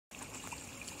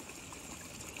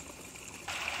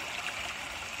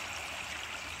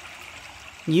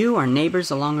You are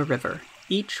neighbors along a river,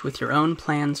 each with your own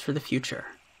plans for the future.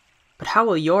 But how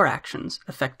will your actions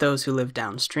affect those who live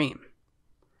downstream?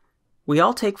 We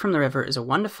All Take from the River is a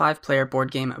 1 to 5 player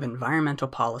board game of environmental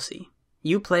policy.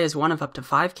 You play as one of up to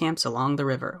 5 camps along the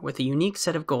river with a unique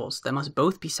set of goals that must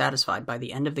both be satisfied by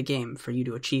the end of the game for you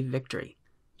to achieve victory.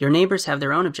 Your neighbors have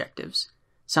their own objectives.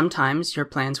 Sometimes your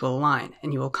plans will align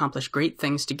and you will accomplish great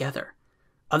things together.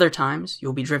 Other times you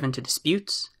will be driven to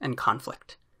disputes and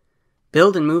conflict.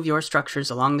 Build and move your structures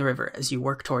along the river as you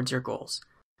work towards your goals.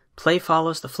 Play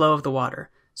follows the flow of the water,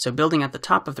 so building at the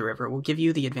top of the river will give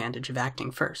you the advantage of acting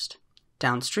first.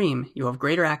 Downstream, you will have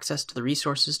greater access to the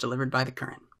resources delivered by the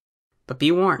current. But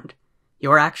be warned,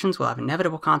 your actions will have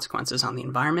inevitable consequences on the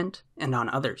environment and on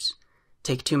others.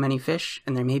 Take too many fish,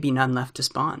 and there may be none left to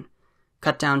spawn.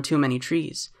 Cut down too many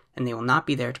trees, and they will not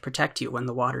be there to protect you when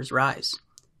the waters rise.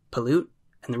 Pollute,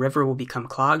 and the river will become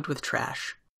clogged with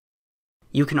trash.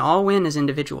 You can all win as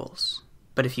individuals,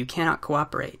 but if you cannot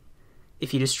cooperate,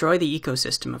 if you destroy the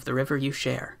ecosystem of the river you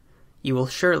share, you will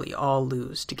surely all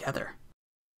lose together.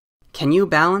 Can you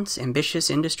balance ambitious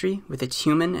industry with its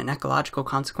human and ecological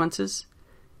consequences?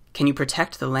 Can you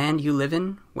protect the land you live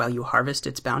in while you harvest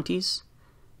its bounties?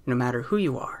 No matter who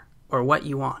you are or what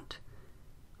you want,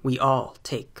 we all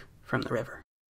take from the river.